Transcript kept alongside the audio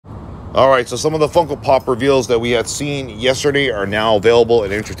All right, so some of the Funko Pop reveals that we had seen yesterday are now available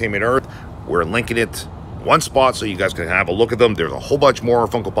at Entertainment Earth. We're linking it one spot so you guys can have a look at them. There's a whole bunch more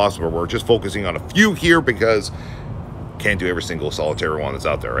Funko Pops, but we're just focusing on a few here because can't do every single solitary one that's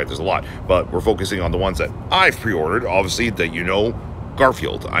out there, right? There's a lot, but we're focusing on the ones that I've pre-ordered, obviously, that you know,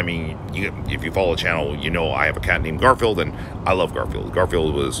 Garfield. I mean, if you follow the channel, you know I have a cat named Garfield, and I love Garfield.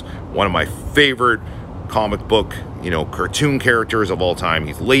 Garfield was one of my favorite comic book, cartoon characters of all time.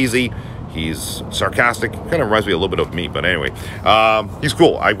 He's lazy, he's sarcastic, kind of reminds me a little bit of me, but anyway, he's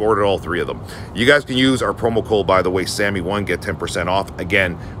cool. I've ordered all three of them. You guys can use our promo code, by the way, Sammy1, get 10% off.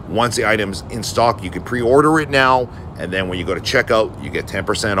 Again, once the item's in stock, you can pre-order it now, and then when you go to checkout, you get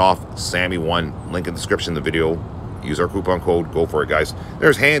 10% off, Sammy1, link in the description of the video. Use our coupon code, go for it, guys.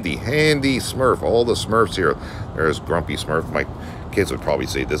 There's Handy Smurf, all the Smurfs here. There's Grumpy Smurf. My kids would probably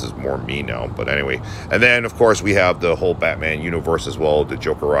say this is more me now, but anyway. And then, of course, we have the whole Batman universe as well, the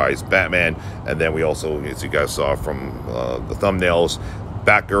Jokerized Batman. And then we also, as you guys saw from the thumbnails,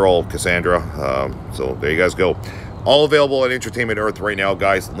 Batgirl, Cassandra. So there you guys go. All available at Entertainment Earth right now,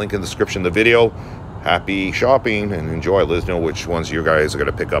 guys. Link in the description of the video. Happy shopping and enjoy. Let us know which ones you guys are going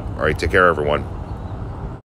to pick up. All right, take care, everyone.